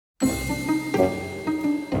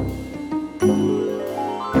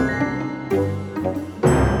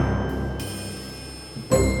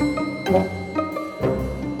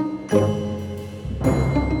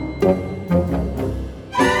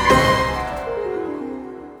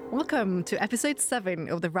Welcome to episode 7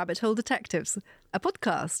 of The Rabbit Hole Detectives, a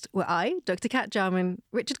podcast where I, Dr. Kat Jarman,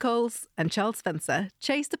 Richard Coles and Charles Spencer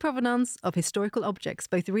chase the provenance of historical objects,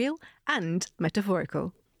 both real and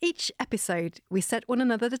metaphorical. Each episode, we set one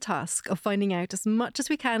another the task of finding out as much as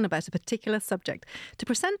we can about a particular subject to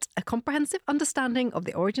present a comprehensive understanding of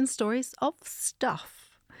the origin stories of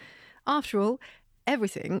stuff. After all,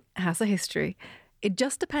 everything has a history. It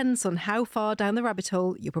just depends on how far down the rabbit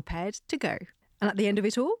hole you're prepared to go. And at the end of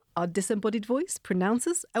it all, our disembodied voice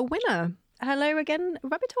pronounces a winner. Hello again,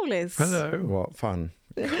 rabbit holers. Hello. What fun.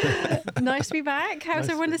 Nice to be back. How's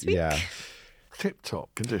everyone this week? Yeah,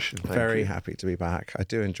 Tip-top condition. Thank very you. happy to be back. I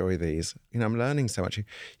do enjoy these. You know, I'm learning so much.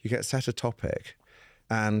 You get set a topic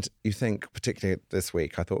and you think, particularly this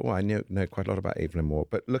week, I thought, oh, I know quite a lot about Evelyn Moore.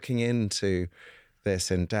 But looking into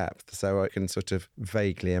this in depth, so I can sort of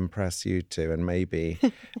vaguely impress you two and maybe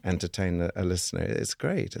entertain a listener. It's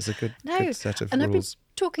great. It's a good set of and rules. I've been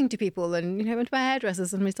talking to people and, went to my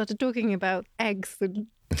hairdressers and we started talking about eggs and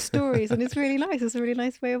stories and it's really nice. It's a really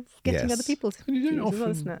nice way of getting other people to You don't views as well,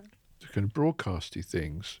 often isn't it? kind of broadcasty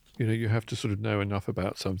things. You have to sort of know enough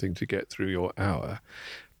about something to get through your hour.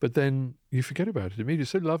 But then you forget about it immediately. It's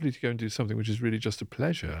so lovely to go and do something which is really just a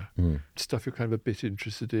pleasure. Stuff you're kind of a bit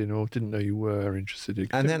interested in or didn't know you were interested in.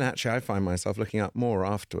 And then actually I find myself looking up more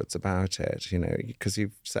afterwards about it, because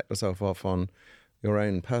you've set yourself off on your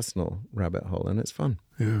own personal rabbit hole and it's fun.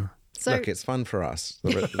 Yeah. So, Look, it's fun for us.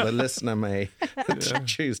 The listener may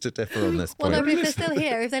choose to differ on this well, point. no, but if they're still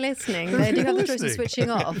here, if they're listening, they do have the choice of switching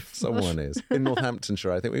off. Someone is. In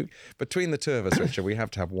Northamptonshire, I think between the two of us, Richard, we have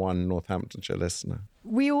to have one Northamptonshire listener.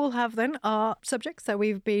 We all have then our subjects that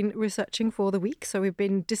we've been researching for the week. So we've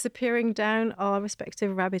been disappearing down our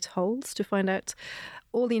respective rabbit holes to find out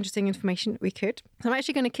all the interesting information we could. So I'm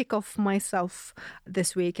actually going to kick off myself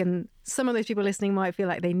this week, and some of those people listening might feel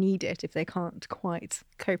like they need it if they can't quite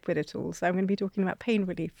cope with it all. So I'm going to be talking about pain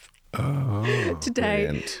relief today.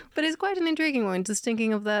 Brilliant. But it's quite an intriguing one, just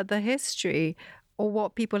thinking of the history or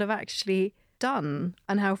what people have actually done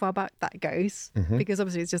and how far back that goes, because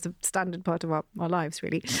obviously it's just a standard part of our lives,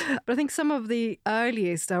 really. But I think some of the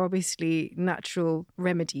earliest are obviously natural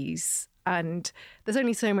remedies, and there's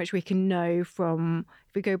only so much we can know from,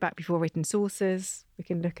 if we go back before written sources, we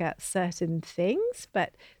can look at certain things, but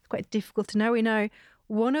it's quite difficult to know. We know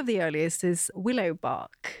one of the earliest is willow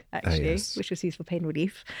bark, actually, yes. which was used for pain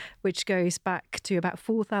relief, which goes back to about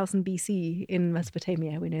 4000 BC in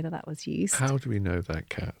Mesopotamia. We know that was used. How do we know that,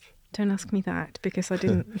 Kat? Don't ask me that because I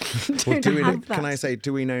didn't Well, don't have that. can I say,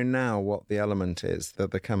 do we know now what the element is, the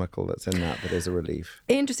chemical that's in that is a relief?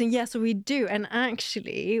 Interesting. Yes, we do. And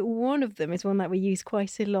actually, one of them is one that we use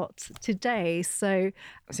quite a lot today. So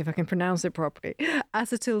let's see if I can pronounce it properly.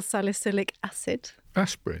 Acetyl salicylic acid.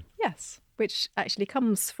 Aspirin. Yes. Which actually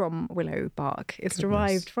comes from willow bark. It's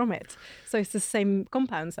derived from it. So it's the same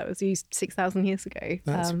compounds that was used 6,000 years ago.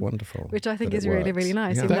 That's wonderful. Which I think that is it really, works. really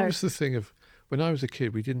nice. Yeah. even That though- was the thing of, when I was a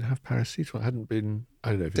kid, we didn't have paracetamol. It hadn't been,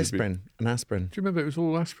 I don't know if it had been. Disprin and aspirin. Do you remember it was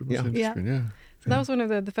all aspirin? Wasn't it? Yeah. Aspirin, yeah. So that was one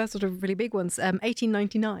of the first sort of really big ones.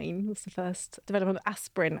 1899 was the first development of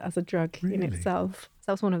aspirin as a drug in Really? itself. So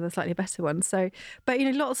that was one of the slightly better ones. So, but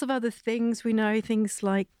lots of other things we know. Things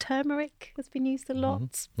like turmeric has been used a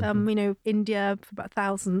lot. India for about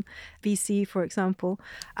 1000 BC, for example,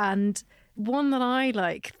 and one that I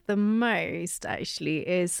like the most actually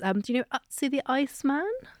is, do you know Ötzi the Iceman?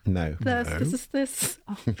 No. This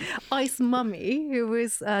ice mummy who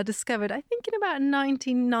was discovered, I think, in about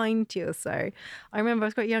 1990 or so. I remember I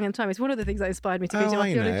was quite young at the time. It's one of the things that inspired me to go to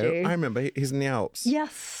I know. archaeology. I remember. He's in the Alps.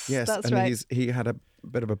 Yes, Yes, that's and right. he had a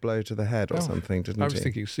bit of a blow to the head or something, didn't he? I was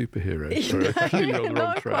thinking superhero. Sorry, I think you're on the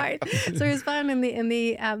wrong Not track. quite. So he was found in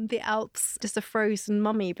the Alps, just a frozen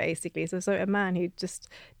mummy, basically. So a man who just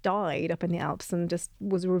died up in the Alps and just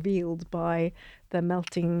was revealed by the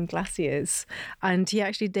melting glaciers, and he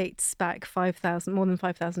actually dates back more than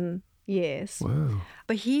 5,000 years. Wow.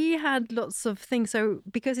 But he had lots of things. So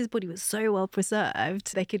because his body was so well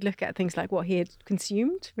preserved, they could look at things like what he had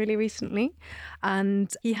consumed really recently.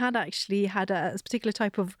 And he had actually had a particular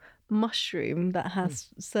type of mushroom that has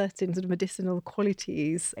certain sort of medicinal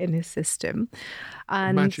qualities in his system.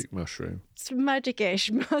 And Magic mushroom. it's magic-ish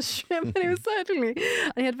mushroom, and it was certainly.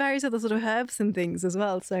 And he had various other sort of herbs and things as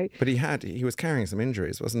well. So But he was carrying some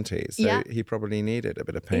injuries, wasn't he? So Yeah. he probably needed a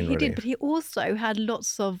bit of pain he relief. did, but he also had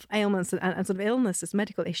lots of ailments and sort of illnesses,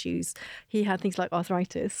 medical issues. He had things like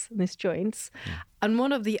arthritis in his joints. And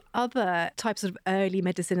one of the other types of early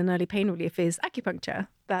medicine and early pain relief is acupuncture.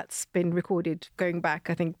 that's been recorded going back,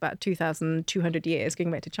 I think, about 2,200 years,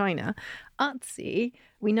 going back to China. Ötzi,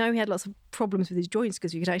 we know he had lots of problems with his joints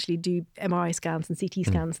because you could actually do MRI scans and CT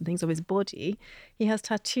scans and things of his body. He has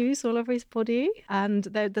tattoos all over his body, and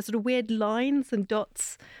they're sort of weird lines and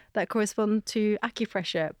dots that correspond to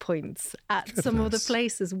acupressure points at some of the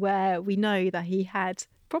places where we know that he had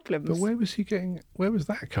problems. But where was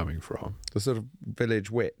that coming from? The sort of village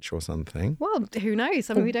witch or something. Well, who knows?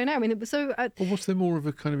 I mean, we don't know. I mean, so... or was there more of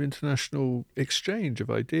a kind of international exchange of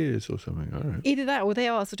ideas or something? I don't know. Either that, or they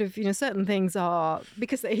are sort of, certain things are,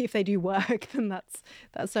 because if they do work, then that's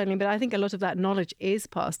certainly, but I think a lot of that knowledge is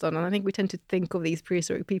passed on. And I think we tend to think of these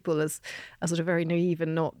prehistoric people as sort of very naive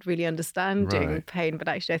and not really understanding pain. But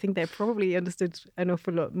actually, I think they probably understood an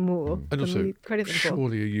awful lot more and than also, we credit them for.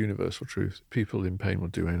 Surely a universal truth. People in pain will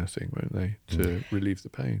do anything, won't they, to relieve the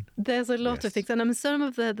pain? There's a lot of things. And some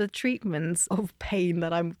of the treatments of pain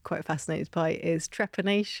that I'm quite fascinated by is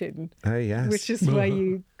trepanation. Oh, yes. Which is where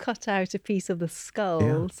you cut out a piece of the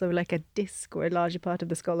skull, so like a disc or a larger part of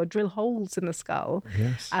the skull, or drill holes in the skull,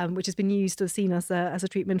 which has been used or seen as a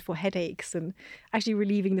treatment for headaches and actually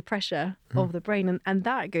relieving the pressure of the brain. And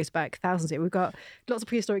that goes back thousands of years. We've got lots of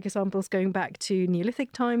prehistoric examples going back to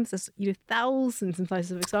Neolithic times. There's thousands and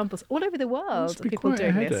thousands of examples all over the world of people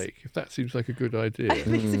doing headache, if that seems like a good idea.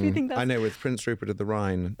 I know with Prince Rupert of the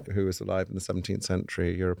Rhine, who was alive in the 17th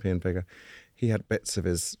century, European figure, he had bits of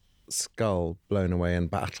his skull blown away in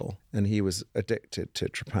battle, and he was addicted to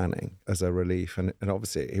trepanning as a relief, and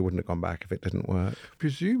obviously he wouldn't have gone back if it didn't work.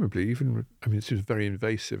 Presumably, it seems very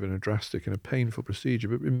invasive and a drastic and a painful procedure,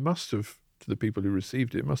 but it must have, to the people who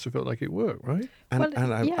received it, must have felt like it worked, right?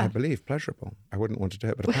 I believe pleasurable. I wouldn't want to do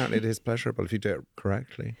it, but apparently it is pleasurable if you do it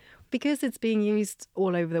correctly. Because it's being used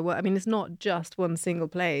all over the world. I mean, it's not just one single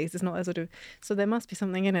place. It's not a sort of... So there must be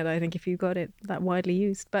something in it, I think, if you got it that widely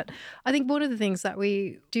used. But I think one of the things that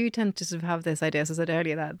we do tend to sort of have this idea, as I said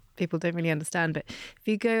earlier, that people don't really understand. But if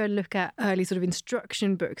you go and look at early sort of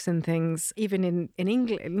instruction books and things, even in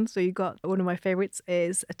England, so you got one of my favourites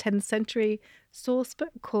is a 10th century source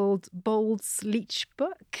book called Bold's Leech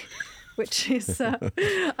Book, which is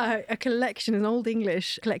a collection, an Old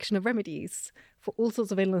English collection of remedies for all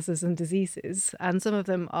sorts of illnesses and diseases. And some of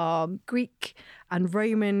them are Greek and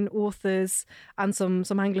Roman authors and some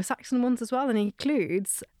Anglo-Saxon ones as well. And it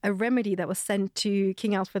includes a remedy that was sent to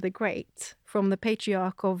King Alfred the Great from the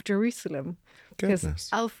Patriarch of Jerusalem. Because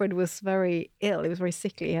Alfred was very ill. He was very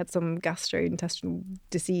sickly. He had some gastrointestinal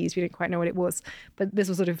disease. We didn't quite know what it was. But this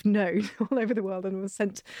was sort of known all over the world and was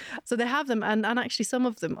sent. So they have them. And actually some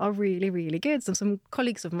of them are really, really good. So some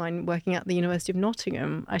colleagues of mine working at the University of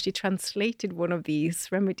Nottingham actually translated one of these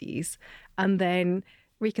remedies and then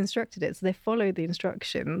reconstructed it. So they followed the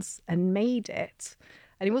instructions and made it.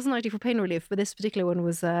 And it wasn't actually for pain relief, but this particular one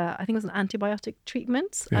was, I think it was an antibiotic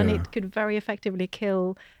treatment. Yeah. And it could very effectively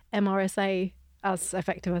kill MRSA as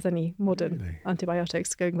effective as any modern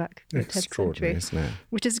antibiotics going back to the 10th century, isn't it?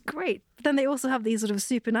 Which is great. But then they also have these sort of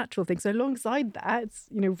supernatural things. So alongside that,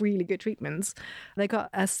 really good treatments. They got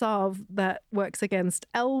a salve that works against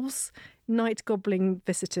elves, night goblin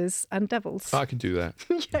visitors and devils. I can do that.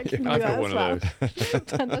 I've got one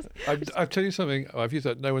of those. I'll tell you something. I've used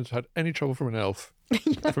that. No one's had any trouble from an elf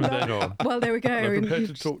from then on. Well, there we go. I'm prepared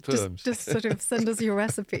to talk terms. Just sort of send us your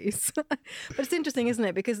recipes. But it's interesting, isn't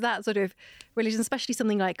it? Because that sort of religion, especially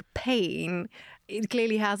something like pain, it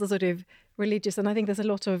clearly has a sort of religious, and I think there's a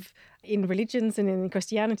lot of in religions and in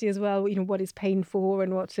Christianity as well, what is pain for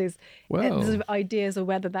and what is sort of ideas of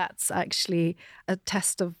whether that's actually a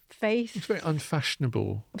test of faith. It's very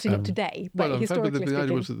unfashionable. Obviously not today, but historically speaking. The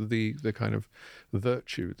idea was that the kind of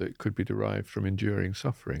virtue that could be derived from enduring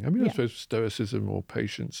suffering. I mean, I suppose stoicism or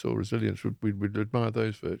patience or resilience, we'd admire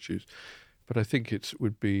those virtues. But I think it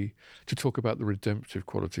would be, to talk about the redemptive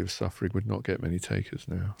quality of suffering would not get many takers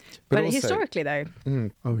now. But also, historically, though.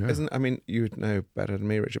 You would know better than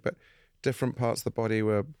me, Richard, but different parts of the body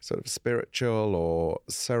were sort of spiritual or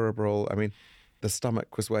cerebral. I mean, the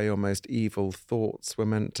stomach was where your most evil thoughts were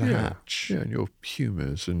meant to hatch. Yeah, and your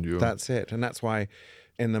humours and your... That's it. And that's why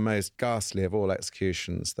in the most ghastly of all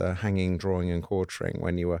executions, the hanging, drawing and quartering,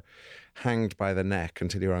 when you were hanged by the neck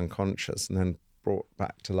until you were unconscious and then brought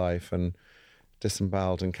back to life and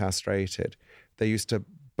disemboweled and castrated, they used to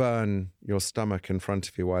burn your stomach in front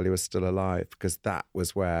of you while you were still alive, because that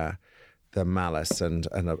was where the malice and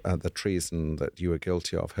the treason that you were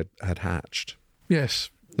guilty of had hatched. Yes.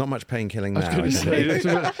 Not much painkilling I was now. going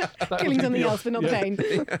to say, Killing something else, but not the pain.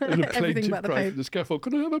 Everything about the pain. The scaffold.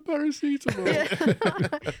 Can I have a paracetamol?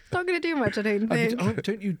 It's not going to do much, I don't think.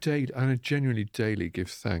 Don't you I genuinely daily give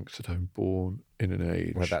thanks that I'm born in an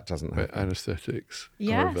age Where that doesn't where happen. anaesthetics are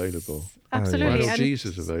Yes, available. absolutely. Where And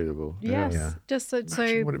Jesus available. yes, Yeah. just so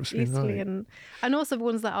Imagine what it must be easily, like. and also the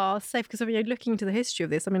ones that are safe. Because I mean, looking into the history of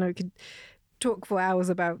this, I mean, I could talk for hours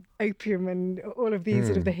about opium and all of these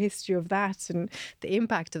sort of the history of that and the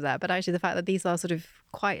impact of that. But actually, the fact that these are sort of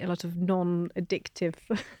quite a lot of non-addictive.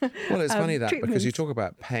 Well, it's funny that because you treatments. talk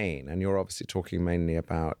about pain, and you're obviously talking mainly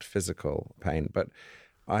about physical pain, but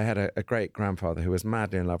I had a great grandfather who was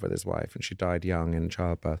madly in love with his wife, and she died young in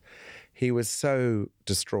childbirth. He was so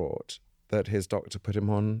distraught that his doctor put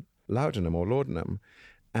him on laudanum or laudanum,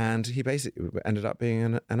 and he basically ended up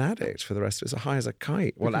being an addict for the rest of his high as a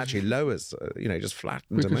kite. Well, actually low as, just flattened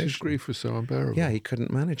Because his emotion. grief was so unbearable. Yeah, he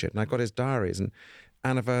couldn't manage it. And I got his diaries and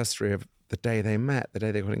anniversary of the day they met, the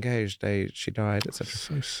day they got engaged, day she died, etc.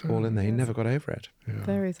 So sad. All in there. He never got over it. Yeah.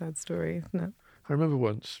 Very sad story, isn't it? I remember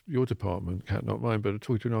once, your department, Kat, not mine, but I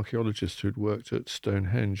talked to an archaeologist who'd worked at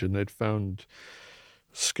Stonehenge, and they'd found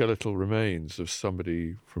skeletal remains of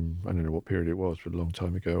somebody from, I don't know what period it was, but a long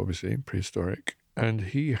time ago, obviously, prehistoric. And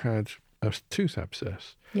he had a tooth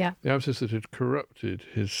abscess. Yeah. The abscess that had corrupted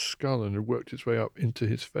his skull and had worked its way up into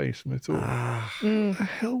his face. And I thought, how the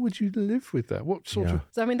hell would you live with that? What sort of...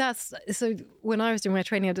 So I mean, so when I was doing my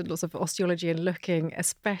training, I did lots of osteology and looking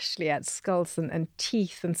especially at skulls and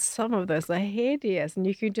teeth, and some of those are hideous, and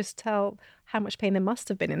you could just tell how much pain there must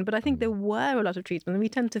have been in. But I think there were a lot of treatment, and we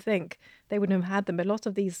tend to think they wouldn't have had them, but a lot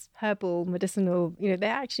of these herbal, medicinal, they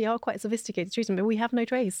actually are quite sophisticated treatment, but we have no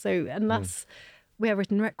trace. So unless we have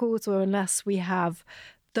written records, or unless we have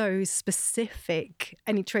those specific,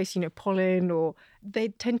 any trace, pollen, or they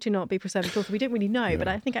tend to not be preserved at all. So we don't really know, but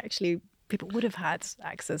I think actually people would have had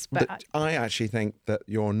access. But I actually think that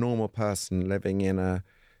your normal person living in a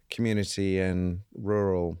community in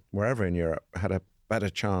rural, wherever in Europe, had a better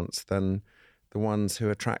chance than the ones who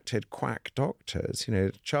attracted quack doctors.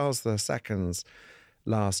 Charles II's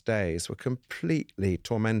last days were completely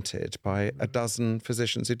tormented by a dozen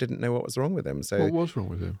physicians who didn't know what was wrong with him. So What was wrong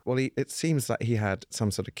with him? Well, it seems like he had some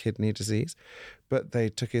sort of kidney disease, but they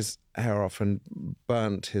took his hair off and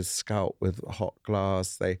burnt his scalp with hot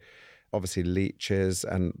glass. They obviously leeches,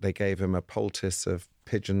 and they gave him a poultice of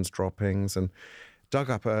pigeons' droppings and dug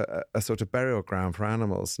up a sort of burial ground for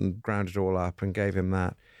animals and ground it all up and gave him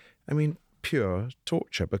that. I mean, pure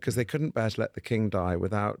torture, because they couldn't bear to let the king die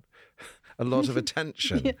without a lot of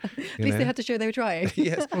attention. at least they had to show they were trying.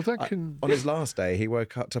 Yes. Well, that can... On his last day, he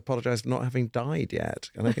woke up to apologise for not having died yet.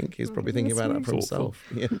 And I think he's probably thinking about it for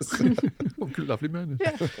himself. Yes. What a lovely man.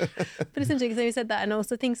 Yeah. But it's interesting, so you said that, and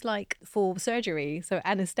also things like for surgery, so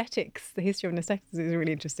anaesthetics, the history of anaesthetics is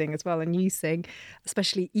really interesting as well, and using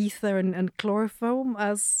especially ether and chloroform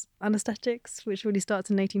as anaesthetics, which really starts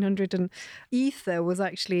in 1800. And ether was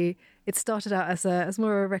actually, it started out as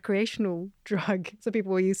more of a recreational drug, so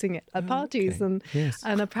people were using it at parties. okay. Yes.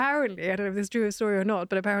 And apparently, I don't know if this is true story or not,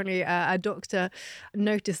 but apparently a doctor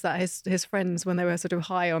noticed that his friends, when they were sort of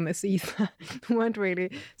high on this ether, weren't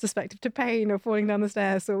really susceptible to pain or falling down the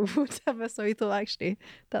stairs or whatever. So he thought, actually,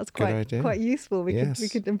 that's Good idea. quite useful. We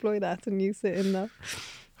Yes. could employ that and use it in the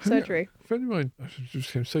surgery. A friend of mine, I was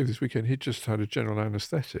just going to say this weekend, he'd just had a general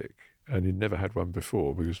anaesthetic, and he'd never had one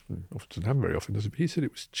before because often doesn't happen very often, does it? But he said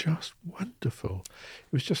it was just wonderful.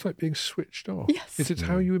 It was just like being switched off. Yes. It's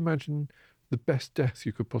how you imagine the best death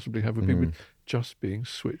you could possibly have would be with just being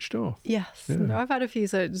switched off. Yes, no, I've had a few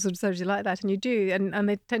sort of surgery like that, and you do, and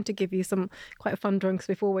they tend to give you some quite fun drugs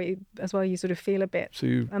before where as well you sort of feel a bit, So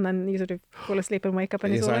you, and then you sort of fall asleep and wake up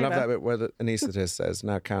and it's Yes, all I over. love that bit where the anaesthetist says,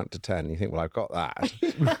 now count to 10. You think, well, I've got that.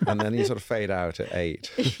 And then you sort of fade out at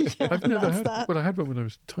 8. I've never that's had, that. well, I had one when I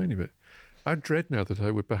was a tiny bit. I dread now that I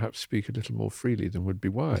would perhaps speak a little more freely than would be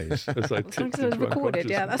wise as I tipped Because it's into recorded,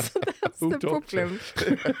 yeah, unconsciousness. that's Oh, the doctor. problem.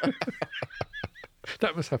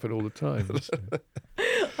 That must happen all the time. doesn't it?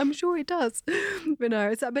 I'm sure it does. But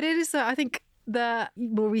no, but it is, I think the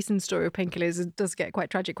more recent story of painkillers does get quite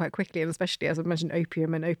tragic quite quickly, and especially, as I mentioned,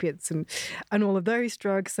 opium and opiates and all of those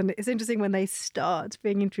drugs. And it's interesting when they start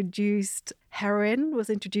being introduced. Heroin was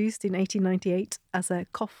introduced in 1898 as a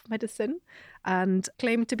cough medicine and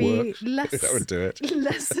claimed to be Works. less That would do it.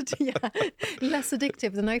 less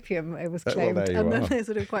addictive than opium, it was Well, claimed. there you And then are. they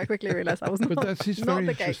sort of quite quickly realised that was But not, that is not very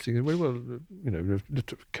the case. interesting. Well,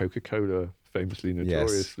 Coca-Cola famously,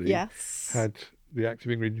 notoriously Yes. had the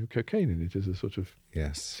active ingredient of cocaine in it is a sort of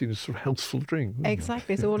Yes. seen as sort of healthful drink. Isn't it?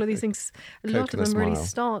 Exactly. So all of these things, a lot of Coconut them really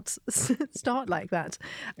smile. start like that,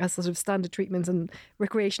 as sort of standard treatments, and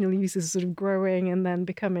recreational use is sort of growing and then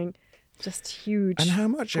becoming just huge. And how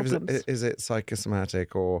much of problems. it is it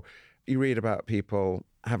psychosomatic, or you read about people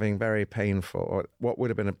having very painful, or what would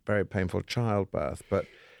have been a very painful childbirth, but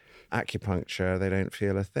acupuncture, they don't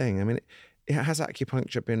feel a thing. I mean, has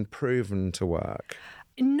acupuncture been proven to work?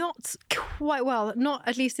 Not quite well, not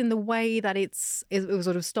at least in the way that it was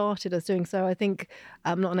sort of started as doing so. I think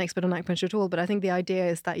I'm not an expert on acupuncture at all, but I think the idea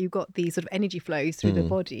is that you've got these sort of energy flows through the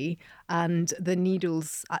body, and the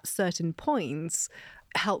needles at certain points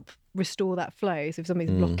help restore that flow. So if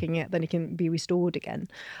something's blocking it, then it can be restored again.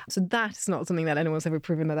 So that's not something that anyone's ever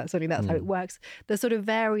proven that's how it works. There's sort of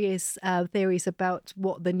various theories about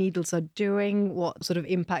what the needles are doing, what sort of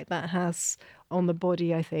impact that has on the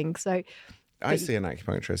body, I think. So I see an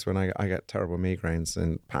acupuncturist when I get terrible migraines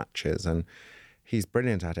and patches, and he's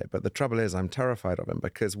brilliant at it. But the trouble is, I'm terrified of him,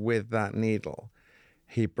 because with that needle,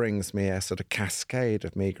 he brings me a sort of cascade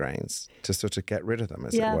of migraines to sort of get rid of them,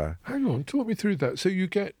 as it were. Hang on, talk me through that. So do you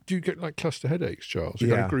get like cluster headaches, Charles? You've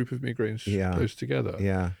got a group of migraines close together?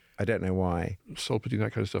 Yeah. I don't know why. Solpadeine,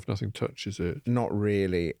 that kind of stuff, nothing touches it. Not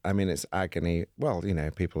really. I mean, it's agony. Well,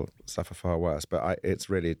 people suffer far worse, but it's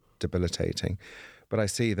really debilitating. But I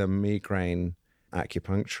see the migraine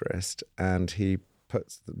acupuncturist, and he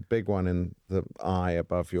puts the big one in the eye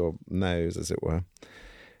above your nose, as it were.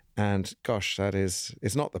 And gosh,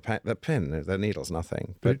 it's not the pin, the needle's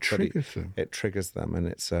nothing. But it triggers them. It triggers them, and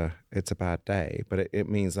it's a bad day. But it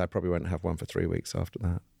means I probably won't have one for 3 weeks after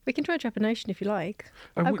that. we can try trepanation if you like.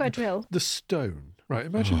 I've got a drill. The stone, right?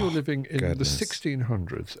 Imagine you're living in goodness. the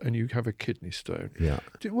 1600s and you have a kidney stone. Yeah.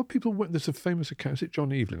 There's a famous account, is it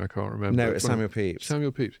John Evelyn? I can't remember. No, it's Samuel Pepys.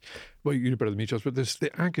 Samuel Pepys. Well, you know better than me, Charles, but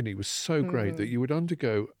the agony was so great that you would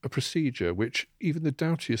undergo a procedure which even the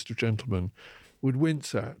doughtiest of gentlemen would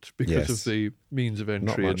wince at because of the means of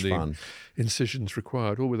entry and the incisions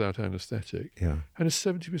required, all without anaesthetic. Yeah. And a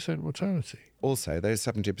 70% mortality. Also, those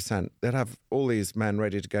 70%, they'd have all these men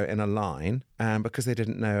ready to go in a line, and because they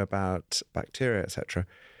didn't know about bacteria, etc.,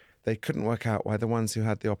 they couldn't work out why the ones who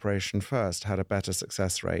had the operation first had a better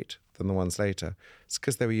success rate than the ones later. It's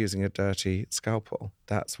because they were using a dirty scalpel.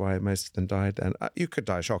 That's why most of them died then. You could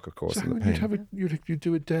die of shock, of course, So in the pain. you'd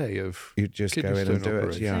do a day of You'd just go kidney in and stone do it,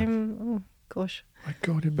 operation. yeah. Gosh. My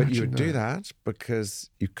God, imagine But you would that. do that because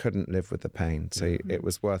you couldn't live with the pain. So it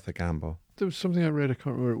was worth a gamble. There was something I read, I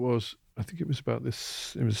can't remember what it was. I think it was about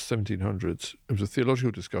this, it was 1700s. It was a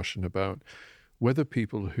theological discussion about whether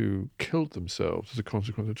people who killed themselves as a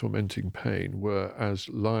consequence of tormenting pain were as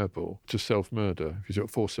liable to self-murder, if you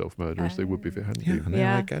for self-murder, as they would be if it hadn't been.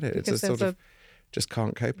 Yeah, I get it. It's a because sort there's of just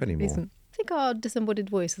can't cope anymore. reason. I think our disembodied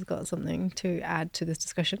voice has got something to add to this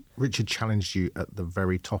discussion. Richard challenged you at the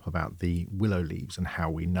very top about the willow leaves and how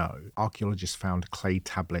we know. Archaeologists found clay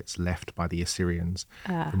tablets left by the Assyrians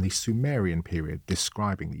from the Sumerian period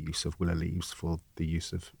describing the use of willow leaves for the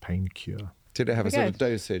use of pain cure. Did it have a sort of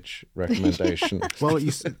dosage recommendation? Well,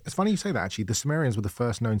 it's funny you say that, actually. The Sumerians were the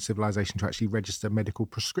first known civilization to actually register medical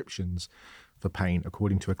prescriptions for pain,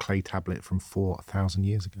 according to a clay tablet from 4,000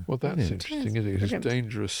 years ago. Well, that's interesting, isn't it? It's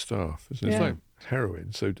dangerous stuff, isn't it? It's like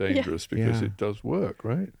heroin, so dangerous because it does work,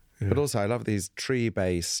 right? Yeah. But also, I love these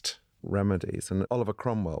tree-based remedies. And Oliver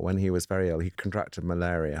Cromwell, when he was very ill, he contracted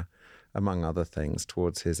malaria, among other things,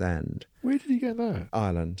 towards his end. Where did he get that?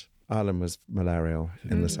 Ireland. Ireland was malarial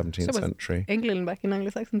in the 17th century. England back in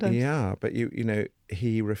Anglo-Saxon times. Yeah, but you know,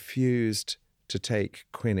 he refused to take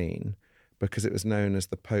quinine because it was known as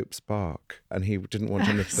the Pope's bark, and he didn't want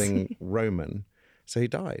anything Roman. So he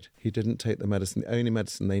died. He didn't take the medicine, the only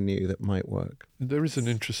medicine they knew that might work. There is an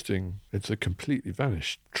interesting, it's a completely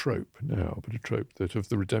vanished trope now, but a trope that of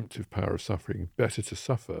the redemptive power of suffering, better to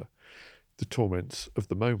suffer the torments of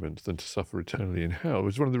the moment than to suffer eternally in hell. It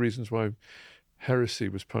was one of the reasons why heresy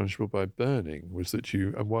was punishable by burning, was that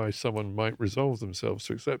and why someone might resolve themselves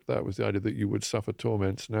to accept that was the idea that you would suffer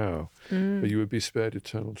torments now, but you would be spared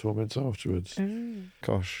eternal torments afterwards.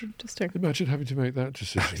 Gosh. Interesting. Imagine having to make that I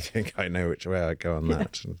decision. think I know which way I'd go on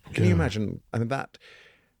that. Can you imagine, I mean, that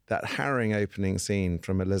harrowing opening scene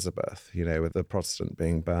from Elizabeth, you know, with the Protestant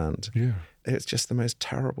being burned. Yeah. It's just the most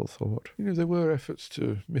terrible thought. You know, there were efforts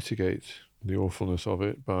to mitigate the awfulness of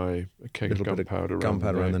it by a keg of gunpowder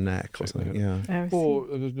around the neck or something, yeah. Or,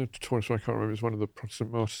 there's no notorious one, I can't remember, it was one of the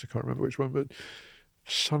Protestant martyrs, I can't remember which one, but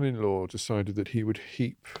son-in-law decided that he would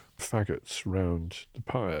heap faggots round the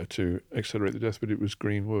pyre to accelerate the death, but it was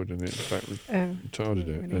green wood, and it in fact retarded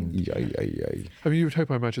it. Really? And Yay. I mean, you would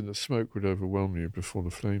hope, I imagine, that smoke would overwhelm you before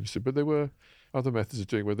the flames did. But there were other methods of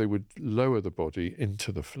doing where they would lower the body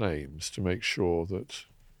into the flames to make sure that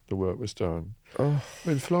the work was done. Oh.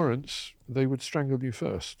 In Florence, they would strangle you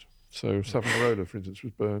first. So Savonarola, for instance,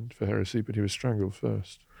 was burned for heresy, but he was strangled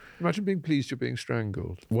first. Imagine being pleased you're being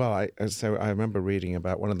strangled. Well, I remember reading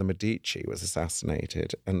about one of the Medici was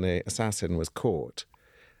assassinated, and the assassin was caught,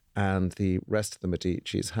 and the rest of the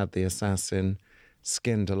Medicis had the assassin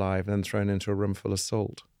skinned alive and then thrown into a room full of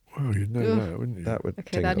salt. Well, you'd know that, wouldn't you? That would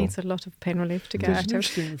Okay, tingle. that needs a lot of pain relief to get There's out an of.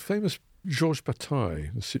 interesting, famous Georges Bataille,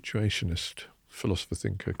 the situationist philosopher,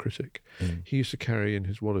 thinker, critic. He used to carry in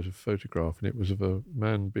his wallet a photograph, and it was of a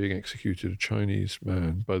man being executed, a Chinese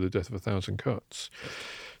man, by the death of 1,000 cuts.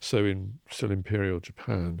 So in still imperial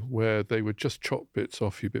Japan, where they would just chop bits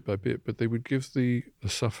off you bit by bit, but they would give the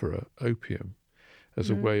sufferer opium as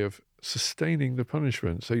a way of sustaining the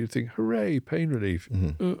punishment. So you'd think, hooray, pain relief.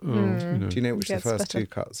 You know. Do you know which the Gets first better. 2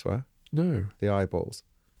 cuts were? No. The eyeballs.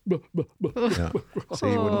 Yeah. Yeah. So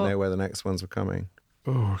you wouldn't know where the next ones were coming.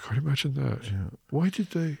 Oh, I can't imagine that. Yeah. Why did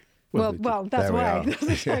they? Well, they did. that's There we why. are. That's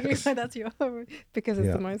exactly Yes. why that's your because it's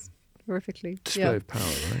Yeah. the most horrifically. Display of power,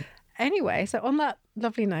 right? Anyway, so on that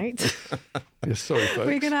lovely note, Yes, sorry, folks.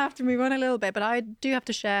 we're going to have to move on a little bit, but I do have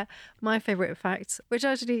to share my favourite fact, which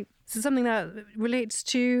actually is something that relates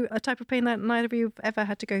to a type of pain that neither of you have ever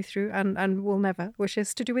had to go through and will never, which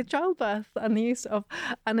is to do with childbirth and the use of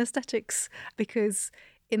anaesthetics. Because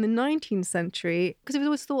in the 19th century, because it was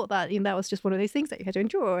always thought that that was just one of those things that you had to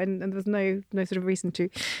endure, and there was no sort of reason to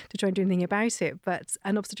try and do anything about it. But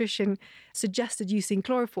an obstetrician suggested using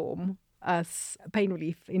chloroform as pain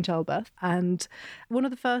relief in childbirth. And one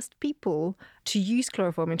of the first people to use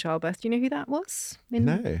chloroform in childbirth, do you know who that was?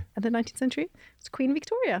 No. At the 19th century? It was Queen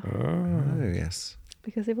Victoria. Oh, yes.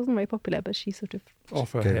 Because it wasn't very popular, but she sort of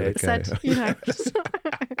Off her Gave it a head. go. said, you know.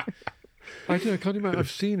 I don't know, I can't imagine. I've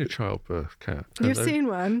seen a childbirth cat. You've And seen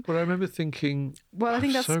one? But I remember thinking, Well, I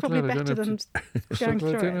think I'm that's so probably glad I better don't than have to, so going glad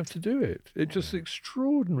I through don't it. have to do it. It's just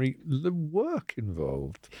extraordinary, the work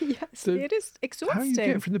involved. Yes, The- it is How you exhausting.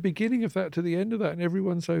 get from the beginning of that to the end of that and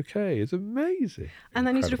everyone's okay is amazing. And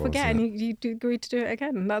then you sort of Incredible, forget isn't and you do agree to do it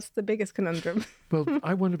again. That's the biggest conundrum. Well,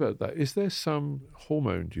 I wonder about that. Is there some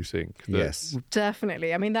hormone, do you think? That Yes.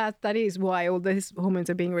 Definitely. I mean, that is why all those hormones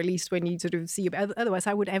are being released when you sort of see. Otherwise,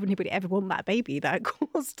 how would anybody ever want that baby that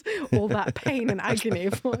caused all that pain and agony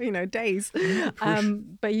for days?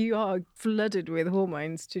 But you are flooded with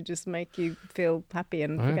hormones to just make you feel happy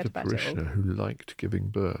and I forget had a about it all. parishioner who liked giving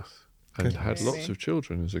birth and had Really? lots of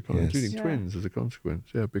children as a Yes. including Yeah. twins as a consequence.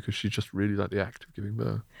 Yeah, because she just really liked the act of giving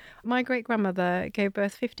birth. My great grandmother gave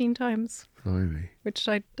birth 15 times, Blimey. which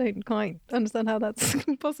I don't quite understand how that's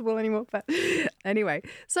possible anymore. But anyway,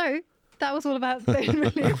 so that was all about pain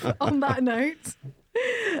relief on that note.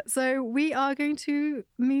 So we are going to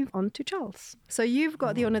move on to Charles. So you've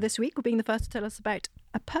got the honour this week of being the first to tell us about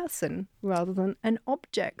a person rather than an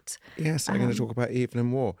object. Yes, I'm going to talk about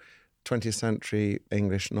Evelyn Waugh, 20th century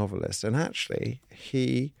English novelist. And actually,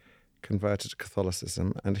 he converted to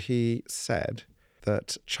Catholicism and he said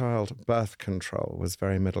that child birth control was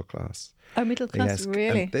very middle class. Oh, middle class,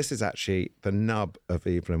 really? And this is actually the nub of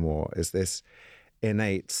Evelyn Waugh, is this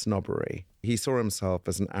innate snobbery. He saw himself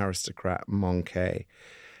as an aristocrat manqué.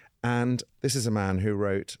 And this is a man who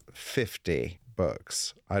wrote 50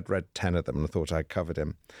 books. I'd read 10 of them and I thought I'd covered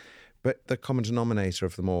him. But the common denominator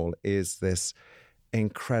of them all is this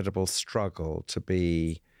incredible struggle to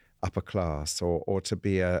be upper class or to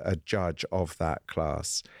be a judge of that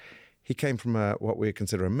class. He came from what we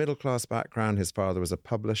consider a middle class background. His father was a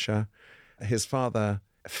publisher. His father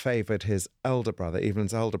favoured his elder brother,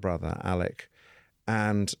 Evelyn's elder brother, Alec.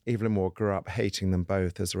 And Evelyn Waugh grew up hating them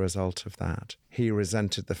both as a result of that. He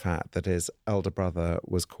resented the fact that his elder brother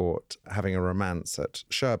was caught having a romance at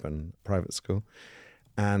Sherborne private school,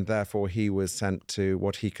 and therefore he was sent to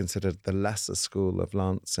what he considered the lesser school of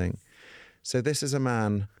Lancing. So this is a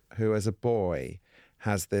man who, as a boy,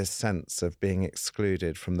 has this sense of being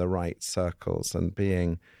excluded from the right circles and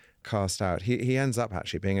being cast out. He ends up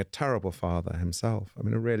actually being a terrible father himself. I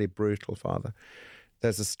mean, a really brutal father.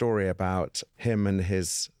 There's a story about him and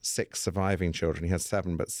his 6 surviving children. He had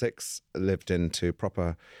 7, but 6 lived into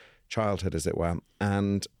proper childhood, as it were.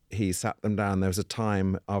 And he sat them down. There was a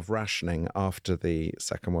time of rationing after the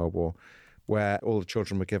Second World War where all the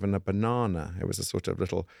children were given a banana. It was a sort of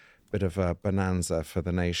little bit of a bonanza for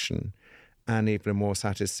the nation. And Evelyn Waugh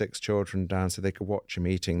sat his 6 children down so they could watch him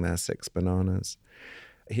eating their 6 bananas.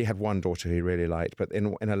 He had one daughter he really liked, but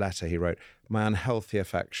in a letter he wrote, "My unhealthy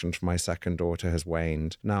affection for my second daughter has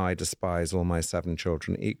waned. Now I despise all my 7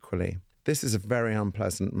 children equally." This is a very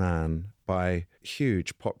unpleasant man by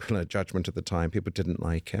huge popular judgment at the time. People didn't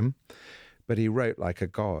like him. But he wrote like a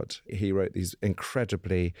god. He wrote these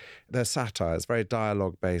they're satires, very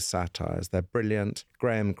dialogue-based satires. They're brilliant.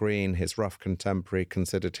 Graham Greene, his rough contemporary,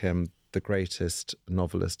 considered him the greatest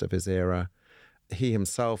novelist of his era. He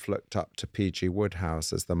himself looked up to P.G.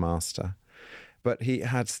 Wodehouse as the master. But he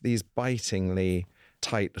had these bitingly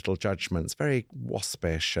tight little judgments, very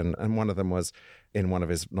waspish. And one of them was, in one of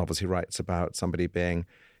his novels, he writes about somebody being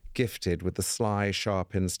gifted with the sly,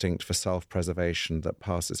 sharp instinct for self-preservation that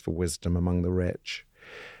passes for wisdom among the rich.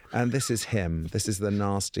 And this is him. This is the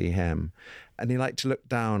nasty him. And he liked to look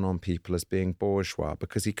down on people as being bourgeois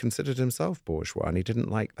because he considered himself bourgeois, and he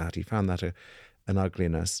didn't like that. He found that an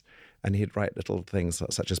ugliness. And he'd write little things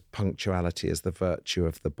such as punctuality as the virtue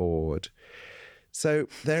of the bored. So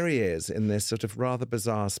there he is in this sort of rather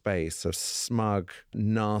bizarre space of smug,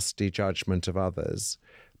 nasty judgment of others.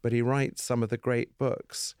 But he writes some of the great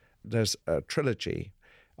books. There's a trilogy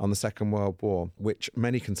on the Second World War, which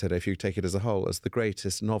many consider, if you take it as a whole, as the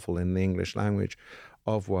greatest novel in the English language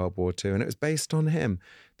of World War II. And it was based on him.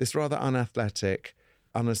 This rather unathletic,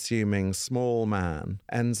 unassuming, small man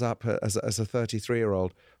ends up as a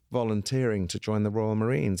 33-year-old volunteering to join the Royal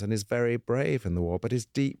Marines and is very brave in the war, but is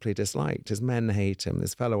deeply disliked. His men hate him.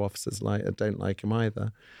 His fellow officers don't like him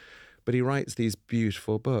either. But he writes these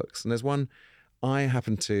beautiful books. And there's one I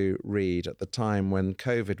happened to read at the time when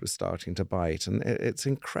COVID was starting to bite, and it's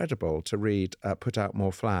incredible to read Put Out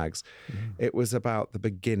More Flags. It was about the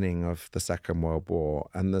beginning of the Second World War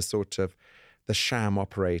and the sort of the sham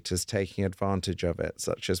operators taking advantage of it,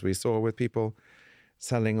 such as we saw with people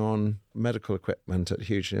selling on medical equipment at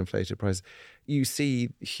hugely inflated prices. You see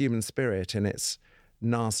human spirit in its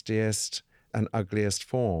nastiest and ugliest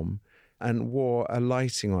form, and war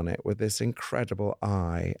alighting on it with this incredible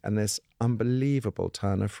eye and this unbelievable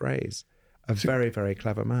turn of phrase. A very, very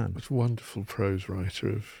clever man. It's a wonderful prose writer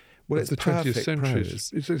of it's the 20th century.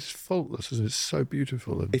 Prose. It's faultless, and it's so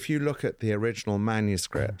beautiful. If you look at the original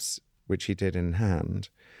manuscripts, which he did in hand,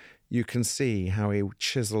 you can see how he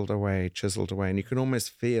chiseled away, and you can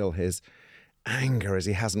almost feel his anger as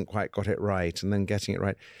he hasn't quite got it right and then getting it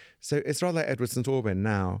right. So it's rather like Edward St. Aubyn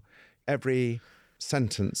now. Every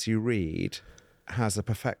sentence you read has a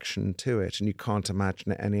perfection to it, and you can't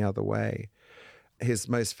imagine it any other way. His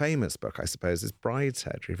most famous book, I suppose, is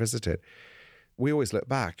Brideshead Revisited. We always look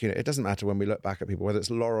back. It doesn't matter when we look back at people, whether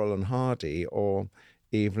it's Laurel and Hardy or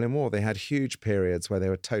Evelyn Waugh. They had huge periods where they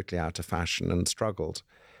were totally out of fashion and struggled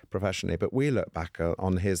professionally. But we look back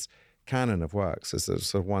on his canon of works as a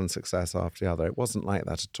sort of one success after the other. It wasn't like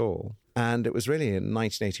that at all. And it was really in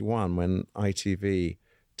 1981 when ITV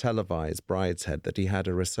televised Brideshead that he had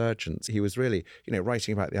a resurgence. He was really,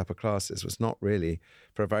 writing about the upper classes was not really,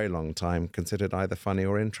 for a very long time, considered either funny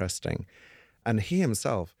or interesting. And he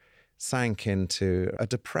himself sank into a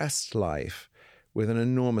depressed life with an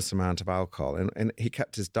enormous amount of alcohol. And he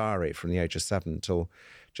kept his diary from the age of 7 till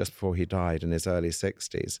just before he died in his early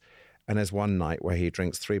 60s. And there's one night where he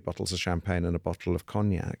drinks 3 bottles of champagne and a bottle of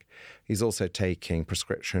cognac. He's also taking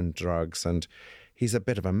prescription drugs, and he's a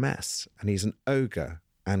bit of a mess. And he's an ogre.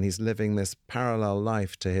 And he's living this parallel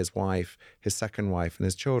life to his wife, his second wife, and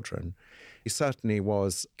his children. He certainly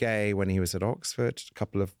was gay when he was at Oxford, a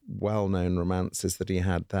couple of well-known romances that he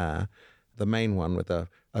had there. The main one with a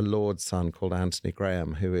lord's son called Anthony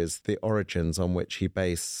Graham, who is the origins on which he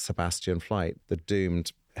based Sebastian Flyte, the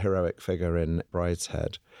doomed heroic figure in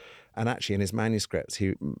Brideshead. And actually in his manuscripts,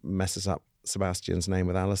 he messes up Sebastian's name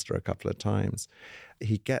with Alistair a couple of times.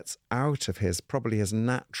 He gets out of probably his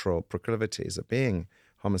natural proclivities of being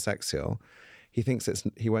homosexual. He thinks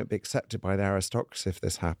he won't be accepted by the aristocracy if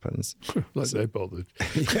this happens. They bothered.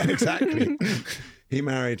 Yeah, exactly. He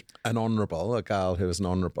married a girl who was an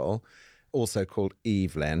honourable, also called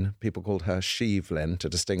Evelyn. People called her Shevelyn to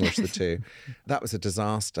distinguish the two. That was a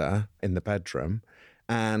disaster in the bedroom.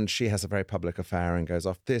 And she has a very public affair and goes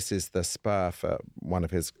off. This is the spur for one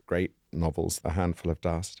of his great novels, A Handful of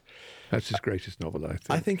Dust. That's his greatest novel, I think.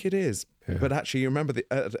 I think it is. Yeah. But actually, you remember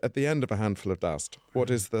at the end of A Handful of Dust, what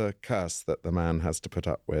is the curse that the man has to put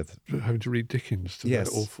up with? Having to read Dickens to that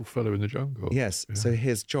awful fellow in the jungle. Yes. Yeah. So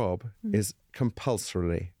his job is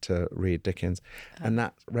compulsorily to read Dickens. And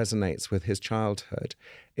that resonates with his childhood.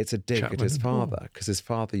 It's a dig at his father, because his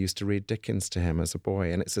father used to read Dickens to him as a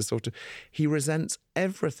boy. And it's a sort of, he resents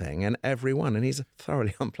everything and everyone. And he's a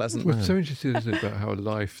thoroughly unpleasant man. What's so interesting, isn't it, about how a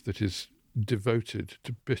life that is devoted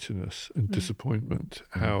to bitterness and disappointment,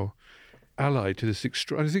 how allied to this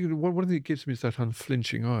I think one thing it gives him is that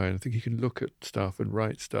unflinching eye. And I think he can look at stuff and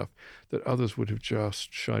write stuff that others would have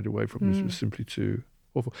just shied away from. It was simply too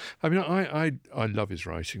awful. I mean, I love his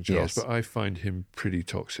writing, Charles, but I find him pretty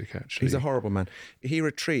toxic, actually. He's a horrible man. He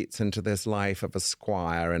retreats into this life of a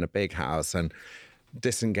squire in a big house and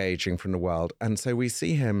disengaging from the world. And so we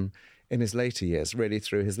see him in his later years really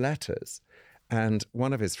through his letters. And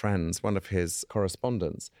one of his friends, one of his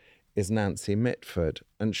correspondents, is Nancy Mitford.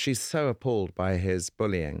 And she's so appalled by his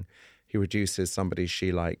bullying. He reduces somebody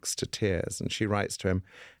she likes to tears. And she writes to him,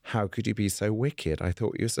 "How could you be so wicked? I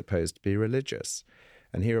thought you were supposed to be religious."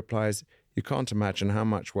 And he replies, "You can't imagine how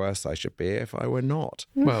much worse I should be if I were not."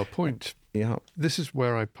 Well, point. Yeah. This is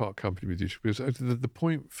where I part company with you, because the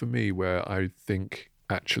point for me where I think,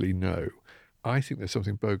 actually, no, I think there's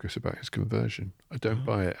something bogus about his conversion. I don't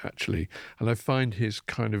buy it, actually. And I find his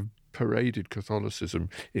kind of paraded Catholicism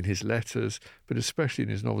in his letters, but especially in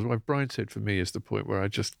his novels. What Brian said for me is the point where I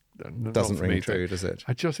just... Doesn't ring true, does it?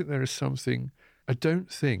 I just think there is something... I don't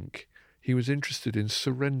think he was interested in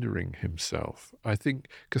surrendering himself. I think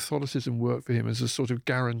Catholicism worked for him as a sort of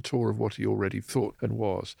guarantor of what he already thought and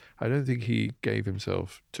was. I don't think he gave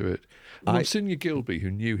himself to it. Monsignor Gilby,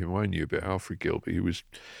 who knew him, I knew a bit, Alfred Gilby, who was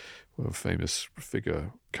a famous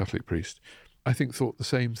figure, Catholic priest, I think thought the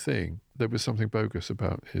same thing. There was something bogus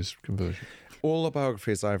about his conversion. All the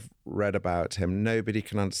biographies I've read about him, nobody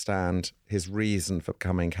can understand his reason for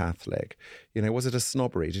becoming Catholic. You know, was it a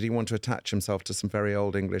snobbery? Did he want to attach himself to some very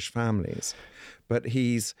old English families? But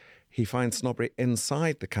he finds snobbery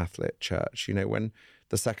inside the Catholic Church. You know, when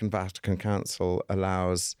the Second Vatican Council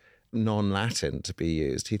allows non-Latin to be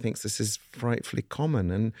used, he thinks this is frightfully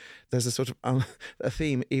common. And there's a sort of a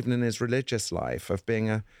theme even in his religious life of being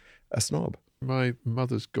a snob. My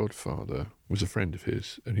mother's godfather was a friend of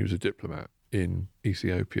his, and he was a diplomat in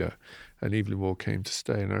Ethiopia, and Evelyn Waugh came to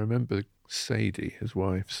stay. And I remember Sadie, his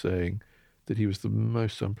wife, saying that he was the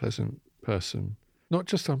most unpleasant person. Not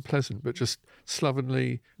just unpleasant, but just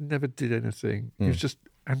slovenly, never did anything. He was just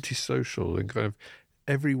antisocial in kind of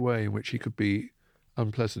every way in which he could be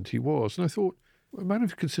unpleasant, he was. And I thought, a man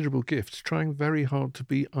of considerable gifts, trying very hard to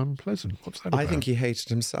be unpleasant. What's that about? I think he hated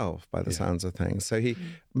himself by the sounds of things. So he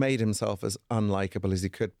made himself as unlikable as he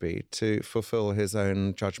could be to fulfill his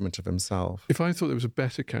own judgment of himself. If I thought there was a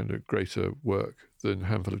better candidate, greater work than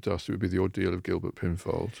Handful of Dust, it would be The Ordeal of Gilbert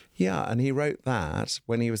Pinfold. Yeah, and he wrote that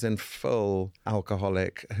when he was in full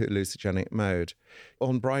alcoholic, hallucinogenic mode.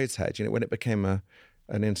 On Brideshead, you know, when it became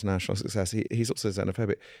an international success. He's also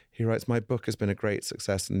xenophobic. He writes, "My book has been a great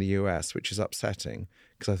success in the US, which is upsetting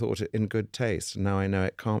because I thought it in good taste, and now I know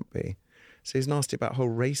it can't be." So he's nasty about whole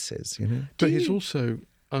races, you know. But he's also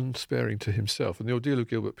unsparing to himself. And The Ordeal of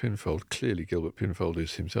Gilbert Pinfold, clearly Gilbert Pinfold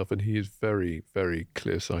is himself, and he is very, very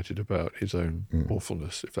clear-sighted about his own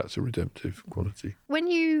awfulness, if that's a redemptive quality. When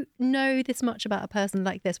you know this much about a person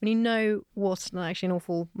like this, when you know what actually an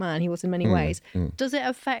awful man he was in many ways, does it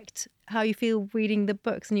affect how you feel reading the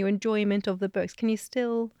books and your enjoyment of the books? Can you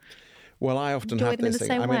still... Well, I often enjoy have them in this the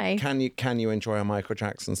thing. same way? Can you enjoy a Michael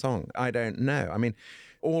Jackson song? I don't know. I mean,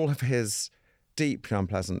 all of his deeply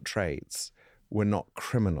unpleasant traits were not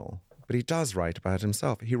criminal, but he does write about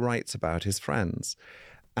himself. He writes about his friends,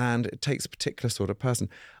 and it takes a particular sort of person.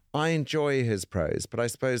 I enjoy his prose, but I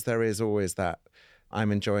suppose there is always that I'm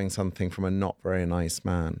enjoying something from a not very nice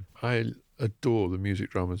man. I adore the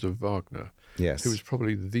music dramas of Wagner. Yes. Who was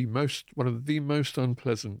probably one of the most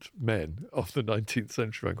unpleasant men of the 19th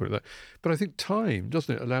century, I call it that. But I think time,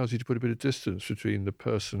 doesn't it, allows you to put a bit of distance between the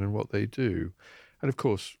person and what they do. And of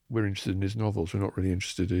course, we're interested in his novels. We're not really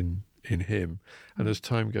interested in him. And as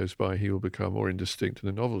time goes by, he will become more indistinct, and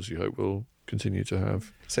the novels, you hope, will continue to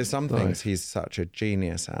have. So some things he's such a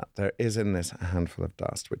genius at. There is in this Handful of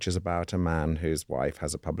Dust, which is about a man whose wife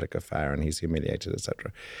has a public affair and he's humiliated,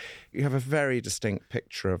 etc. You have a very distinct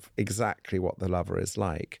picture of exactly what the lover is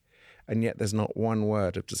like, and yet there's not one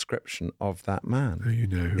word of description of that man. Oh, you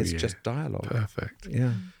know who it's just dialogue. Perfect.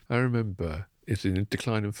 Yeah. I remember it's in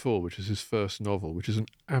Decline and Fall, which is his first novel, which is an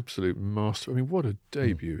absolute master. I mean, what a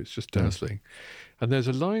debut. It's just dazzling. And there's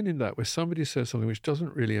a line in that where somebody says something which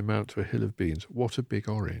doesn't really amount to a hill of beans. What a big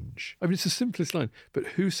orange. I mean, it's the simplest line, but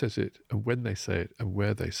who says it and when they say it and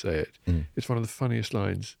where they say it. It's one of the funniest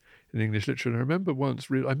lines in English literature. And I remember once,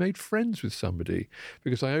 I made friends with somebody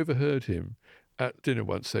because I overheard him at dinner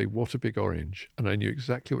once say, "What a big orange." And I knew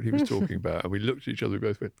exactly what he was talking about. And we looked at each other and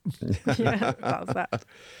both went, Yeah, that's that.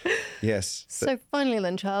 Yes. So finally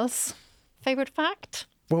then, Charles, favourite fact?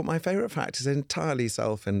 Well, my favourite fact is entirely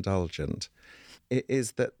self-indulgent. It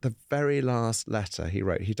is that the very last letter he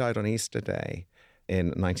wrote, he died on Easter Day in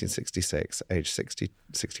 1966, age 60,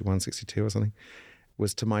 61, 62 or something,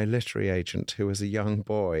 was to my literary agent, who was a young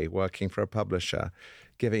boy working for a publisher,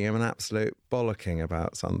 giving him an absolute bollocking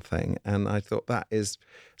about something. And I thought that is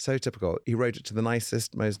so typical. He wrote it to the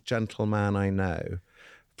nicest, most gentle man I know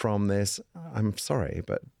from this, I'm sorry,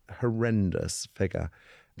 but horrendous figure.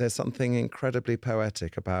 There's something incredibly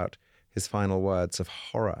poetic about his final words of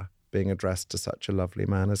horror being addressed to such a lovely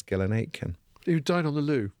man as Gillen Aitken. He died on the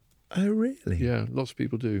loo. Oh, really? Yeah, lots of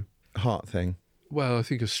people do. Heart thing. Well, I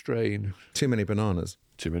think a strain. Too many bananas.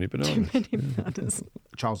 Too many bananas. Too many bananas.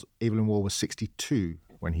 Charles Evelyn Waugh was 62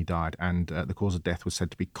 when he died, and the cause of death was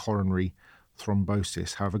said to be coronary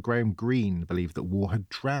thrombosis. However, Graham Greene believed that Waugh had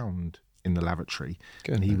drowned in the lavatory,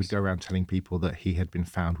 and he would go around telling people that he had been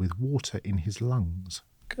found with water in his lungs.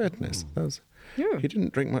 Goodness. That was, Yeah. he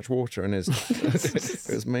didn't drink much water in his...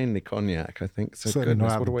 it was mainly cognac, I think. So Certainly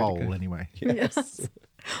goodness, not out what of a the way to bowl, go. anyway. Yes.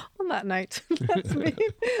 On that note, let's move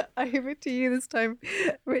over to you this time,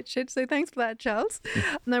 Richard. So thanks for that, Charles.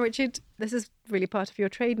 Now, Richard, this is really part of your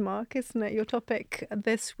trademark, isn't it? Your topic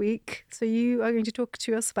this week. So you are going to talk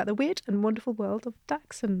to us about the weird and wonderful world of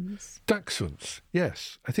Dachshunds. Dachshunds,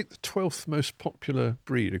 yes. I think the 12th most popular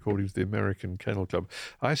breed, according to the American Kennel Club.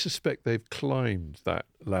 I suspect they've climbed that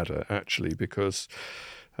ladder, actually, because...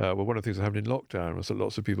 one of the things that happened in lockdown was that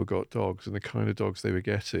lots of people got dogs, and the kind of dogs they were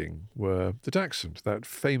getting were the Dachshund, that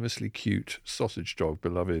famously cute sausage dog,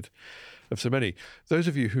 beloved of so many. Those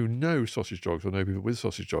of you who know sausage dogs or know people with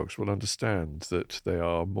sausage dogs will understand that they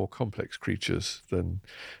are more complex creatures than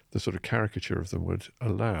the sort of caricature of them would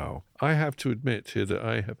allow. I have to admit here that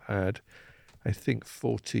I have had, I think,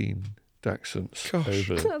 14 Dachshunds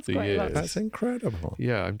over That's the quite a lot. years. That's incredible.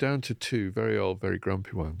 Yeah, I'm down to 2 very old, very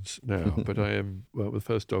grumpy ones now. But I am, well, the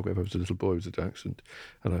first dog ever was a little boy was a Dachshund,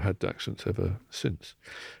 and I've had Dachshunds ever since.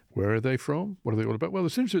 Where are they from? What are they all about? Well,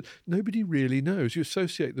 it seems that nobody really knows. You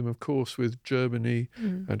associate them, of course, with Germany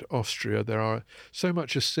and Austria. They are so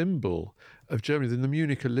much a symbol of Germany. In the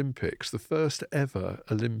Munich Olympics, the first ever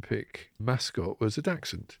Olympic mascot was a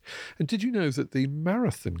Dachshund. And did you know that the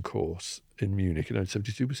marathon course in Munich in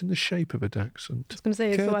 1972 was in the shape of a Dachshund? I was going to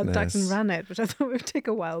say, it's the one Goodness. Dachshund ran it, which I thought would take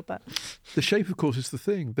a while, but The shape, of course, is the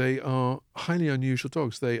thing. They are highly unusual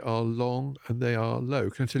dogs. They are long and they are low.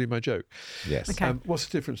 Can I tell you my joke? Yes. Okay. What's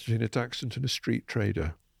the difference between a Dachshund and a street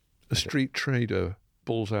trader? A street trader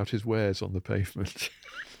balls out his wares on the pavement.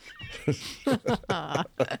 I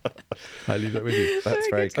leave that with you. That's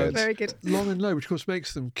very good. Very good. Long and low, which of course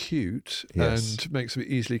makes them cute Yes. and makes them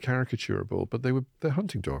easily caricaturable, but they're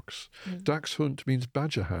hunting dogs. Dachshund means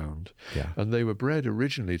badger hound, Yeah. and they were bred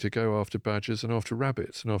originally to go after badgers and after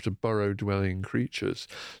rabbits and after burrow-dwelling creatures.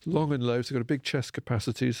 Long and low, so they've got a big chest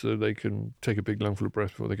capacity so they can take a big lungful of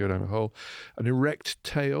breath before they go down a hole. An erect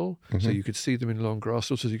tail, so you could see them in long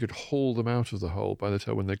grass, also so you could haul them out of the hole by the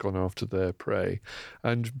tail when they've gone after their prey.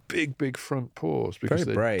 And big front paws because Very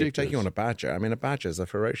they're brave. diggers. Taking on a badger. I mean, a badger's a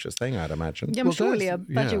ferocious thing, I'd imagine. Yeah, Well, surely a there's-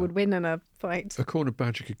 badger yeah. would win in a fight. A corner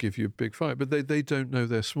badger could give you a big fight, but they don't know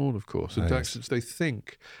they're small, of course. And Oh, yes. Dachshunds, they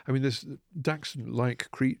think. I mean, there's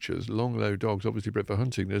Dachshund-like creatures, long, low dogs, obviously bred for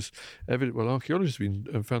hunting. There's evidence. Well, archaeologists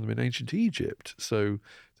have found them in ancient Egypt, so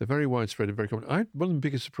they're very widespread and very common. One of the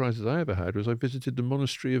biggest surprises I ever had was I visited the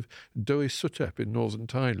monastery of Doi Sutep in northern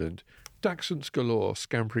Thailand. Dachshunds galore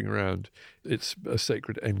scampering around. It's a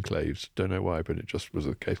sacred enclave. Don't know why, but it just was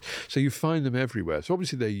the case. So you find them everywhere. So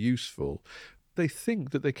obviously they're useful. They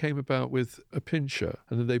think that they came about with a pinscher,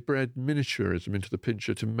 and then they bred miniaturism into the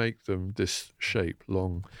pinscher to make them this shape,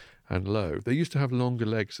 long and low. They used to have longer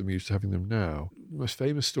legs than we used to having them now. The most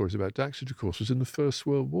famous stories about Dachshund, of course, was in the First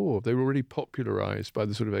World War. They were already popularised by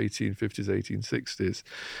the sort of 1850s, 1860s,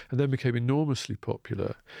 and then became enormously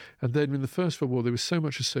popular. And then in the First World War, they were so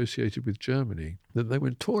much associated with Germany that there were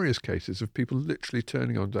notorious cases of people literally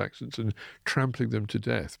turning on Dachshunds and trampling them to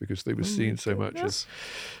death because they were seen so much as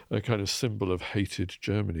a kind of symbol of hated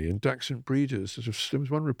Germany. And Dachshund breeders, there was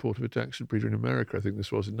one report of a Dachshund breeder in America, I think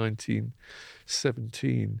this was in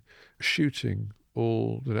 1917, shooting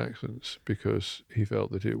all the Dachshunds because he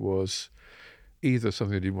felt that it was either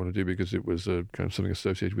something they didn't want to do because it was a kind of something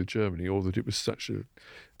associated with Germany, or that it was such a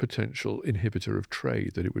potential inhibitor of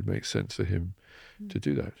trade that it would make sense for him to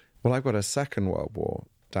do that. Well, I've got a Second World War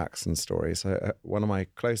Dachshund story. So one of my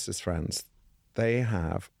closest friends, they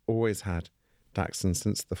have always had Dachshunds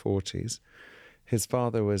since the 40s. His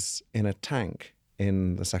father was in a tank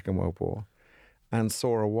in the Second World War and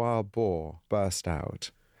saw a wild boar burst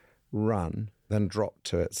out, run, then drop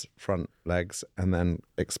to its front legs and then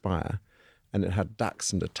expire. And it had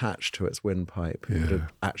Dachshund attached to its windpipe. It had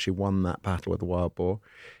actually won that battle with the wild boar.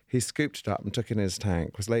 He scooped it up and took it in his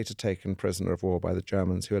tank, was later taken prisoner of war by the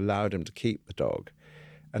Germans, who allowed him to keep the dog.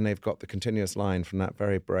 And they've got the continuous line from that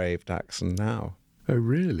very brave Dachshund now. Oh,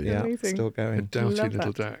 really? Yeah, Amazing. still A going. doughty Love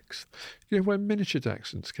little that. Dax. You know, when miniature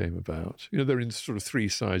Dachshunds came about, you know, they're in sort of 3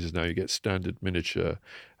 sizes now. You get standard miniature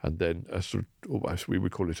and then a sort of, almost we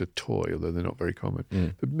would call it a toy, although they're not very common.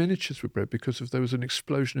 But miniatures were bred because there was an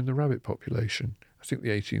explosion in the rabbit population, I think the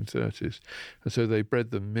 1830s. And so they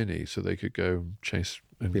bred them mini so they could go and chase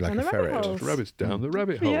and Be like And a the rabbit ferret. holes. rabbits down the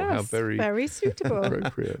rabbit hole. Yes, How very suitable.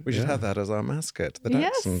 appropriate. We should Yeah. have that as our mascot, the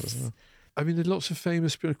Yes. Dachshund as well. I mean, there's lots of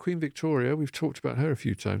famous Queen Victoria. We've talked about her a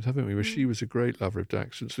few times, haven't we? Where she was a great lover of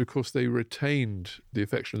Dachshunds. Of course, they retained the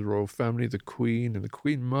affection of the royal family. The Queen and the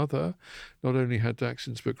Queen Mother not only had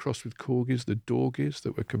Dachshunds, but crossed with corgis, the dorgies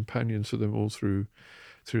that were companions to them all through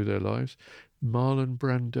their lives. Marlon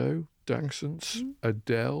Brando, Dachshunds.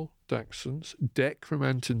 Adele, Dachshunds. Deck from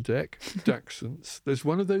Anton Deck, Dachshunds. There's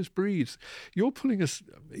one of those breeds. You're pulling us.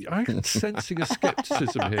 I'm sensing a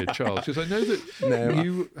scepticism here, Charles, because I know that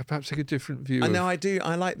you perhaps take a different view. I of- know, I do.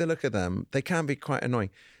 I like the look of them. They can be quite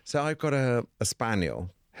annoying. So I've got a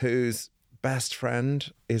spaniel whose best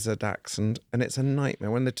friend is a Dachshund, and it's a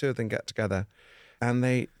nightmare when the two of them get together, and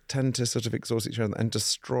they tend to sort of exhaust each other and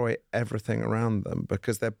destroy everything around them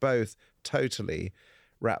because they're both totally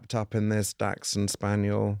wrapped up in this Dachshund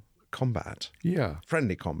Spaniel combat. Yeah.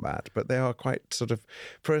 Friendly combat, but they are quite sort of,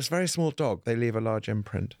 for a very small dog, they leave a large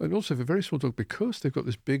imprint. And also, for a very small dog, because they've got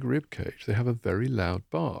this big rib cage, they have a very loud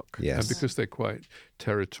bark. Yes. And because they're quite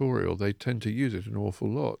territorial, they tend to use it an awful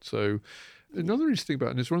lot. So another interesting about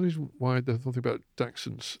it, and it's one of the reasons why the whole thing about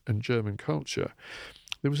Dachshunds and German culture,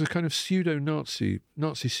 there was a kind of Nazi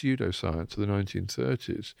pseudoscience of the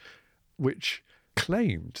 1930s, which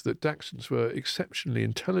claimed that Dachshunds were exceptionally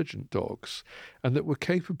intelligent dogs and that were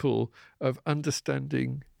capable of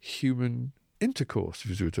understanding human intercourse, if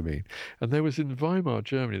you see what I mean. And there was in Weimar,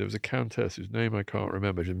 Germany, there was a countess whose name I can't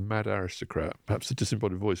remember, she's a mad aristocrat. Perhaps the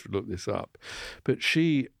disembodied voice would look this up. But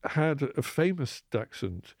she had a famous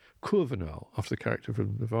Dachshund, Kurvenal, after the character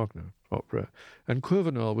from the Wagner opera. And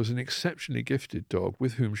Kurvenal was an exceptionally gifted dog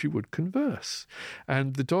with whom she would converse.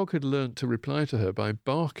 And the dog had learnt to reply to her by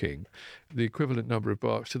barking the equivalent number of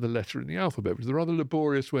barks to the letter in the alphabet, which is a rather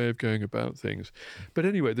laborious way of going about things. But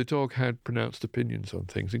anyway, the dog had pronounced opinions on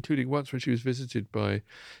things, including once when she was visited by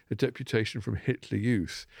a deputation from Hitler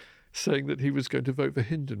Youth, saying that he was going to vote for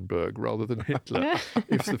Hindenburg rather than Hitler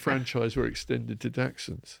if the franchise were extended to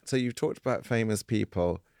Dachshunds. So you've talked about famous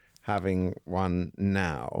people having one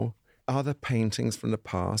now. Are there paintings from the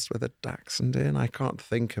past with a Dachshund in? I can't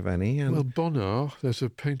think of any. And Well, Bonnard, there's a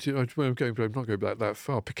painting, I'm not going back that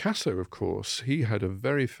far. Picasso, of course, he had a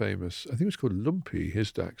very famous, I think it was called Lumpy,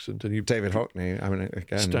 his Dachshund. And he, David Hockney, I mean,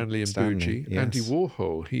 again. Stanley and Bucci. yes. Andy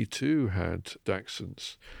Warhol, he too had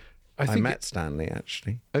Dachshunds. I met Stanley,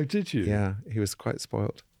 actually. Oh, did you? Yeah, he was quite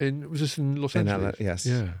spoilt. Was this in Los In Angeles? LA, yes.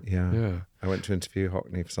 Yeah. I went to interview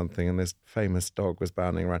Hockney for something, and this famous dog was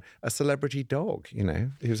bounding around. A celebrity dog, you know.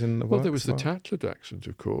 He was in the Well, works there was the as well. Tatler Dachshund,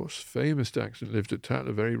 of course. Famous Dachshund lived at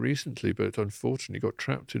Tatler very recently, but unfortunately got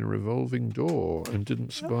trapped in a revolving door and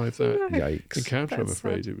didn't survive that Yikes. encounter. I'm That's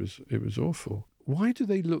afraid sad. it was awful. Why do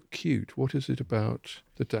they look cute? What is it about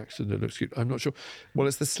the Dachshund that looks cute? I'm not sure. Well,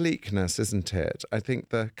 it's the sleekness, isn't it? I think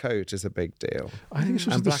the coat is a big deal. I think it's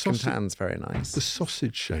also And the black and sausage, tan's very nice. the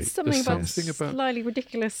sausage shape. It's something There's about something about. slightly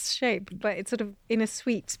ridiculous shape, but it's sort of in a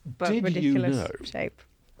sweet but Did you ridiculous know? shape.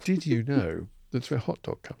 Did you know that's where hot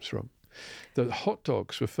dog comes from? The hot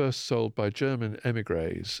dogs were first sold by German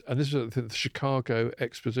emigres, and this was at the Chicago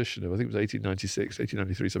Exposition of, I think it was 1896,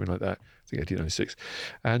 1893, something like that. I think 1896.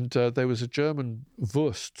 And there was a German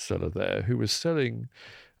Wurst seller there who was selling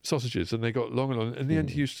sausages, and they got long and long. In the end,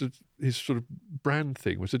 his sort of brand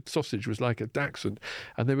thing was a sausage was like a Dachshund,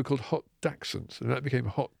 and they were called hot Dachshunds, and that became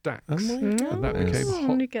hot Dachs, Oh my and that became Oh,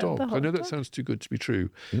 hot you get the dogs. I hot know that dog. sounds too good to be true,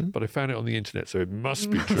 but I found it on the internet, so it must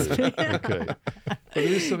be true. Okay, but there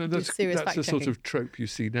is something that's serious the sort fact-checking. of trope you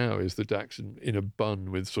see now is the Dachshund in a bun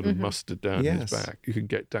with sort of mustard down his Yes. back. You can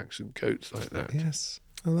get Dachshund coats like that. Yes.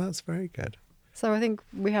 Oh, that's very good. So I think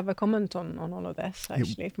we have a comment on all of this,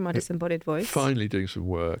 actually, from our disembodied voice. Finally doing some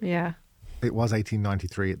work. Yeah. It was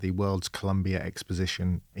 1893 at the World's Columbia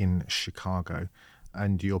Exposition in Chicago.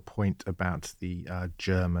 And your point about the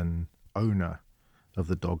German owner of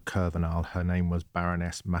the dog Kurvenal, her name was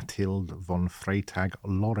Baroness Mathilde von Freytag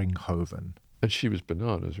Loringhoven. And she was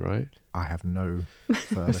bananas, right? I have no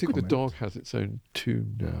further I think comment. the dog has its own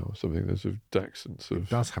tomb now or something. There's a Dachshund sort It of.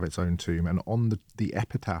 does have its own tomb, and on the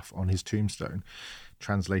epitaph on his tombstone,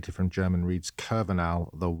 translated from German, reads,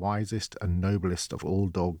 Kurvenal, the wisest and noblest of all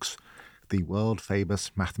dogs, the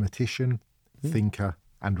world-famous mathematician, thinker,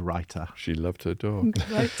 and writer. She loved her dog.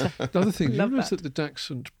 Right. Another thing, you Love notice that. that the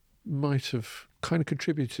Dachshund might have kind of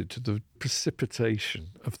contributed to the precipitation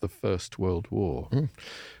of the First World War.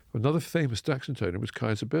 Another famous dachshund owner was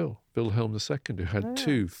Kaiser Wilhelm II, who had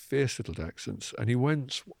two fierce little dachshunds. And he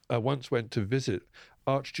once went to visit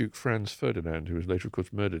Archduke Franz Ferdinand, who was later, of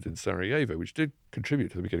course, murdered in Sarajevo, which did contribute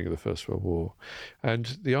to the beginning of the First World War.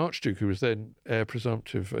 And the Archduke, who was then heir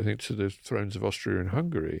presumptive, I think, to the thrones of Austria and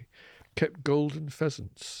Hungary, kept golden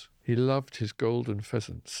pheasants. He loved his golden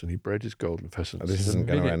pheasants, and he bred his golden pheasants. This isn't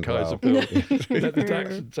going to end Kaiser well. let the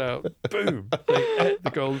dachshunds out. Boom! They ate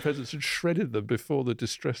the golden pheasants and shredded them before the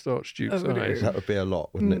distressed Archduke's eyes. That would be a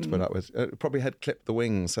lot, wouldn't it? But that was probably had clipped the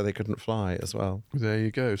wings so they couldn't fly as well. There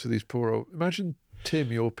you go. So these poor old... Imagine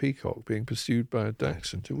Tim, your peacock, being pursued by a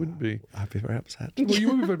dachshund. It wouldn't be... I'd be very upset. Well,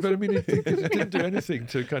 you would, but I mean, it didn't do anything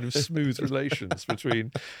to kind of smooth relations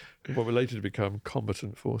between what were later to become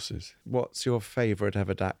combatant forces. What's your favourite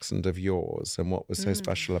ever dachshund of yours, and what was so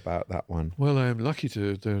special about that one? Well, I am lucky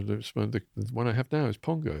to... The one I have now is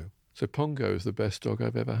Pongo. So Pongo is the best dog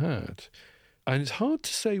I've ever had. And it's hard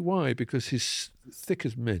to say why, because he's thick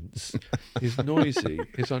as mince, he's noisy,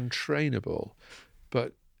 he's untrainable,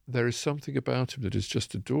 but there is something about him that is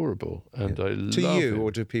just adorable, and I love him. To you,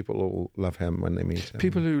 or do people all love him when they meet him?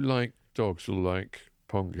 People who like dogs will like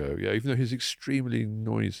Pongo, yeah, even though he's extremely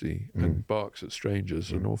noisy and barks at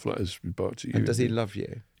strangers an awful lot as he barks at you. And does he love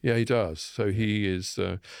you? Yeah, he does. So he is...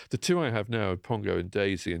 the two I have now are Pongo and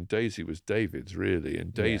Daisy was David's, really,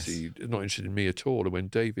 and Daisy is not interested in me at all. And when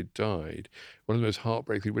David died, one of the most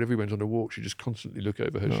heartbreaking, whenever he went on a walk, she'd just constantly look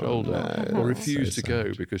over her shoulder or refuse to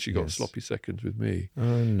go because she got sloppy seconds with me. Oh,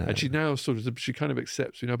 no. And she now she kind of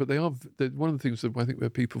accepts, but they're one of the things that I think where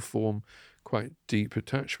people form quite deep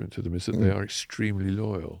attachment to them is that they are extremely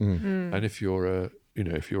loyal. And if you're a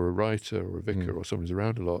writer or a vicar or someone who's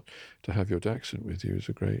around a lot, to have your dachshund with you is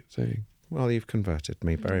a great thing. Well, you've converted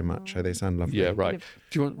me very much. They sound lovely. Yeah, right.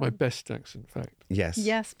 Do you want my best dachshund fact? Yes.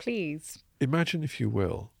 Yes, please. Imagine, if you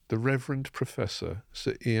will, the Reverend Professor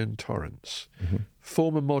Sir Ian Torrance,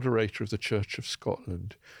 former moderator of the Church of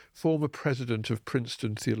Scotland, former president of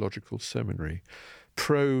Princeton Theological Seminary,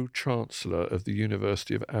 pro-chancellor of the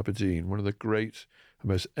University of Aberdeen, one of the great and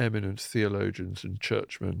most eminent theologians and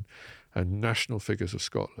churchmen and national figures of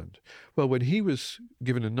Scotland. Well, when he was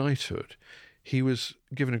given a knighthood, he was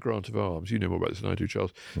given a grant of arms. You know more about this than I do,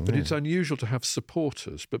 Charles. But it's unusual to have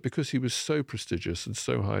supporters. But because he was so prestigious and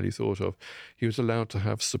so highly thought of, he was allowed to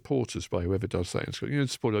have supporters by whoever does that in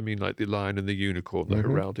Scotland. Support, I mean, like the lion and the unicorn, the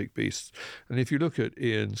heraldic beasts. And if you look at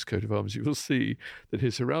Ian's coat of arms, you will see that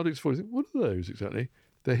his heraldic supporters, what are those exactly?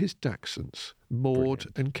 They're his dachshunds, Maud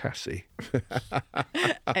and Cassie.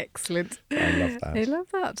 Excellent. I love that. I love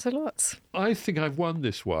that a lot. I think I've won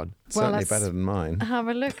this one. Certainly let's better than mine. Have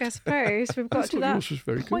a look, I suppose. We've got to that yours was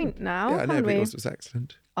very point good. now, Yeah, I know, haven't but we? yours was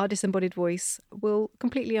excellent. Our disembodied voice will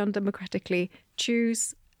completely undemocratically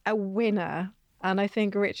choose a winner. And I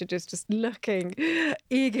think Richard is just looking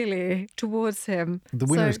eagerly towards him. The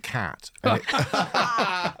winner is Cat. And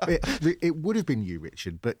it would have been you,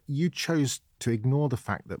 Richard, but you chose to ignore the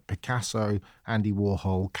fact that Picasso, Andy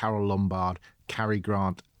Warhol, Carole Lombard, Cary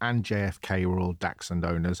Grant and JFK were all dachshund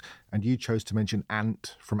owners, and you chose to mention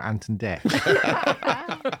Ant from Ant and Dec.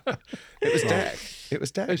 It was Dec. It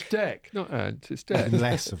was Dec. It's Dec, not Ant. It's Dec.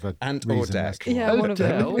 Less of a Ant or reason Dec. as to Yeah, why. one of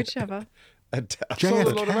them, Adele. whichever. Sold a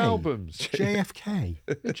lot of albums. JFK.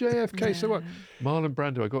 JFK, so what? Marlon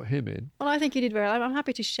Brando, I got him in. Well, I think you did very well. I'm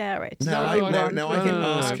happy to share it. No, No, I think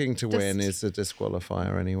no. asking to win Just- is a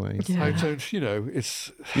disqualifier anyway. Yeah. I don't,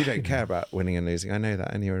 it's... You don't care about winning and losing. I know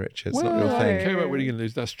that anyway, Richard. It's Well, not your I thing. don't care about winning and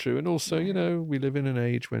losing, that's true. And also, we live in an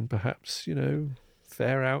age when perhaps,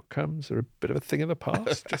 fair outcomes are a bit of a thing of the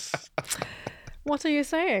past. Just, What are you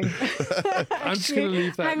saying? I'm just going to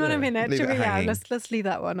leave that Hang on there. a minute. Leave it hanging. Let's leave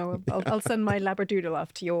that one. I'll send my Labradoodle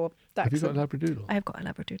off to your Have you dachshund. got a Labradoodle? I have got a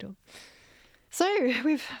Labradoodle. So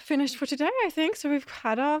we've finished for today, I think. So we've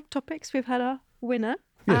had our topics. We've had our winner.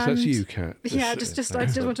 Yes, that's and- you, Kat. Yeah, I just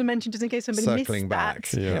want to mention, just in case somebody Circling missed back.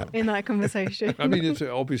 that Yeah. in that conversation. I mean,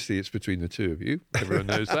 obviously it's between the two of you. Everyone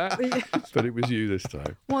knows that. But it was you this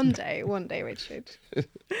time. One day, Richard.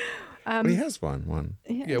 Well, he has won.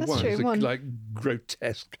 Yeah, that's one. true. It's a One.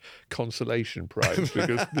 grotesque consolation prize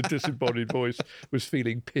because the disembodied voice was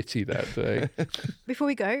feeling pity that day. Before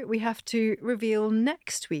we go, we have to reveal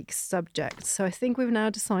next week's subject. So I think we've now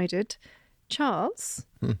decided, Charles,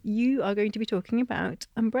 you are going to be talking about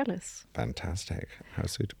umbrellas. Fantastic. How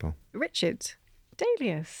suitable. Richard,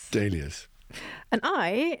 dahlias. Dahlias. And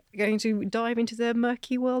I am going to dive into the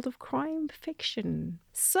murky world of crime fiction.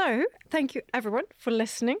 So, thank you everyone for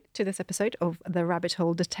listening to this episode of The Rabbit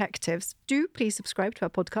Hole Detectives. Do please subscribe to our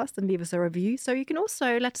podcast and leave us a review. So you can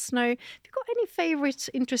also let us know if you've got any favourite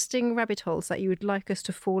interesting rabbit holes that you would like us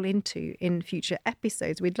to fall into in future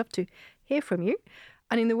episodes. We'd love to hear from you.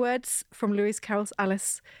 And in the words from Lewis Carroll's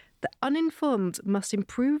Alice, the uninformed must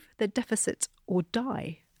improve their deficit or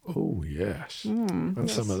die. Oh, yes.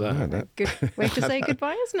 That's some of that. Yeah, Good way to say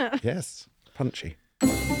goodbye, isn't it? Yes, punchy.